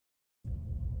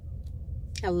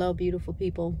Hello, beautiful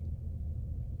people.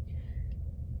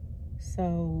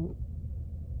 So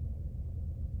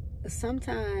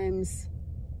sometimes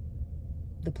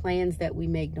the plans that we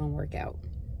make don't work out.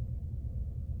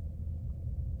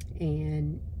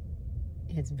 And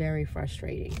it's very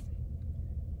frustrating,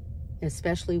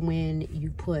 especially when you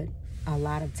put a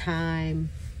lot of time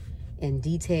and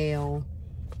detail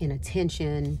and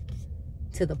attention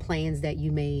to the plans that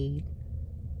you made,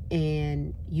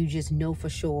 and you just know for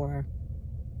sure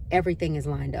everything is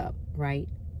lined up, right?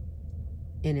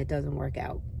 And it doesn't work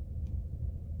out.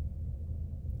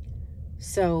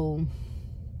 So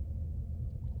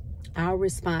our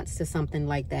response to something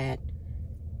like that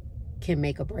can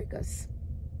make or break us,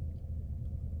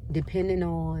 depending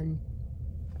on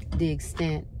the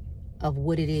extent of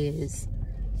what it is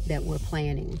that we're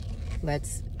planning.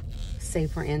 Let's say,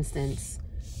 for instance,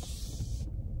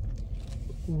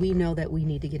 we know that we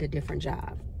need to get a different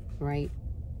job, right?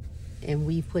 And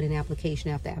we've put in application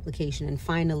after application, and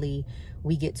finally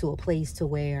we get to a place to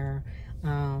where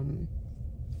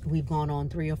we've gone on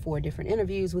 3 or 4 different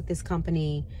interviews with this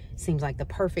company. Seems like the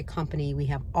perfect company. We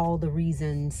have all the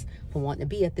reasons for wanting to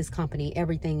be at this company.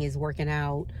 Everything is working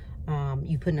out.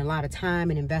 You put in a lot of time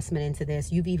and investment into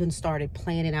this. You've even started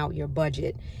planning out your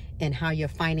budget and how your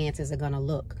finances are going to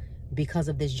look because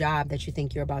of this job that you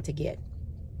think you're about to get.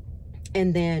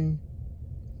 And then,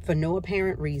 for no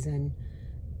apparent reason,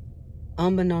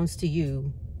 unbeknownst to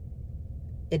you,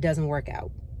 it doesn't work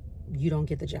out. You don't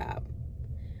get the job.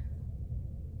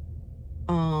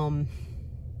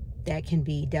 That can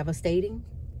be devastating.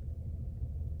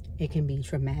 It can be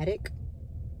traumatic.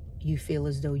 You feel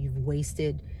as though you've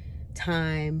wasted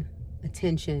time,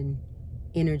 attention,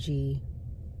 energy,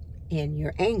 and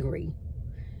you're angry.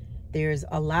 There's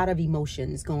a lot of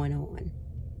emotions going on.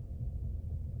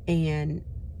 And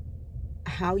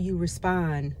how you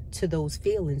respond to those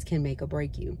feelings can make or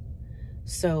break you.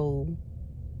 So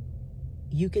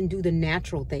you can do the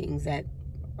natural things that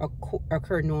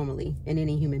occur normally in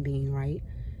any human being, right?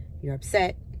 You're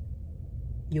upset,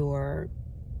 you're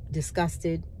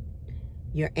disgusted,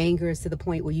 your anger is to the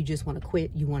point where you just want to quit,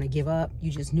 you want to give up.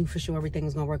 You just knew for sure everything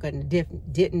was going to work out and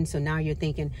it didn't. So now you're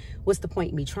thinking, what's the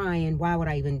point in me trying? Why would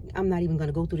I'm not even going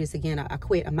to go through this again. I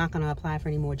quit. I'm not going to apply for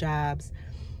any more jobs.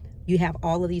 You have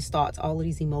all of these thoughts, all of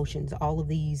these emotions, all of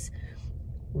these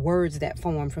words that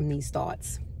form from these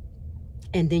thoughts.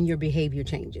 And then your behavior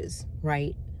changes,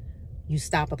 right? You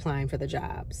stop applying for the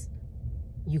jobs.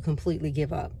 You completely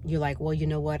give up. You're like, well, you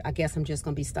know what? I guess I'm just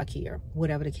going to be stuck here,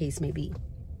 whatever the case may be.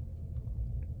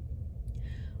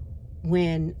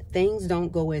 When things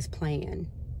don't go as planned,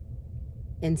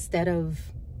 instead of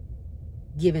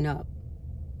giving up,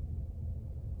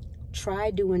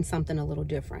 try doing something a little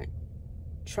different.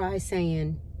 Try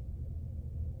saying,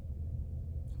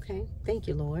 okay, thank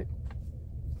you, Lord.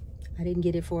 I didn't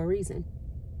get it for a reason.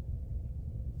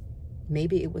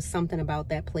 Maybe it was something about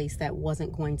that place that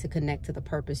wasn't going to connect to the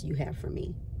purpose you have for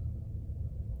me.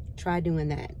 Try doing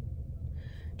that.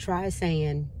 Try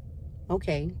saying,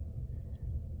 okay,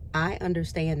 I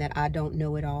understand that I don't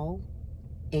know it all.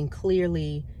 And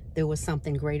clearly there was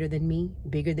something greater than me,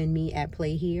 bigger than me at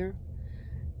play here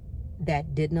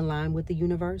that didn't align with the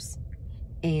universe.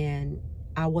 And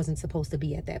I wasn't supposed to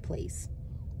be at that place.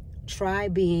 Try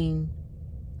being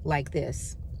like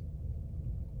this.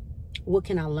 What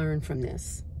can I learn from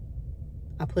this?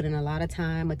 I put in a lot of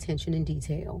time, attention, and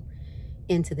detail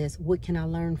into this. What can I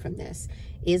learn from this?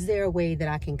 Is there a way that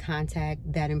I can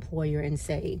contact that employer and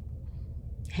say,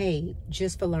 hey,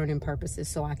 just for learning purposes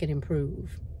so I can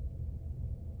improve?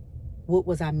 What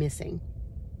was I missing?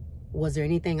 Was there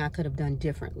anything I could have done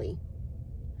differently?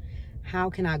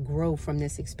 How can I grow from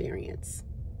this experience?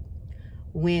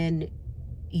 When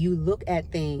you look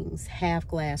at things half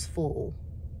glass full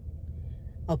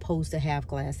opposed to half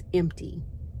glass empty,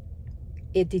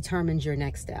 it determines your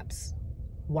next steps.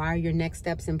 Why are your next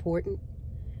steps important?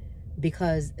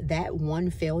 Because that one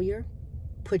failure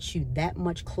puts you that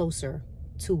much closer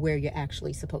to where you're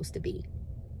actually supposed to be.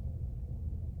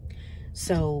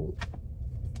 So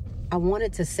I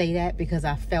wanted to say that because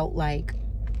I felt like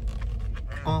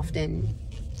often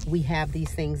we have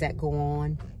these things that go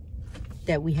on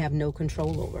that we have no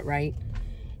control over, right?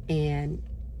 And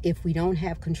if we don't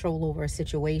have control over a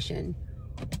situation,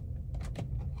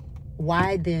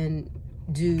 why then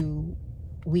do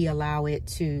we allow it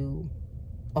to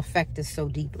affect us so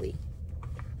deeply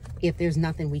if there's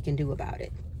nothing we can do about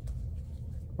it,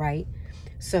 right?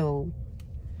 So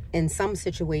in some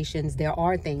situations, there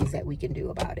are things that we can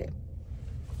do about it,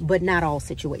 but not all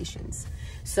situations.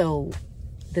 So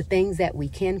the things that we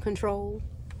can control,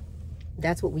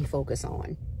 that's what we focus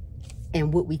on.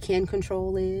 And what we can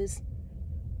control is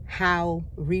how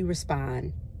we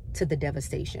respond to the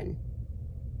devastation.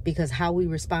 Because how we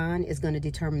respond is going to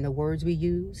determine the words we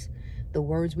use. The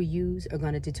words we use are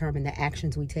going to determine the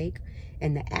actions we take.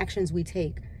 And the actions we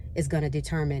take is going to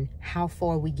determine how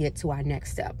far we get to our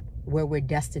next step, where we're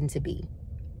destined to be.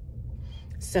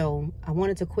 So I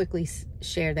wanted to quickly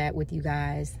share that with you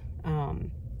guys.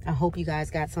 I hope you guys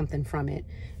got something from it.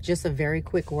 Just a very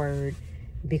quick word,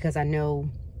 because I know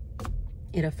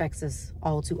it affects us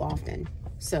all too often.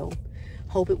 So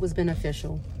hope it was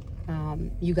beneficial.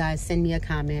 You guys send me a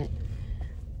comment.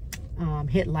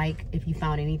 Hit like if you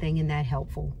found anything in that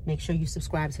helpful. Make sure you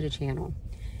subscribe to the channel.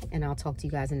 And I'll talk to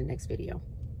you guys in the next video.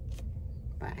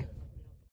 Bye.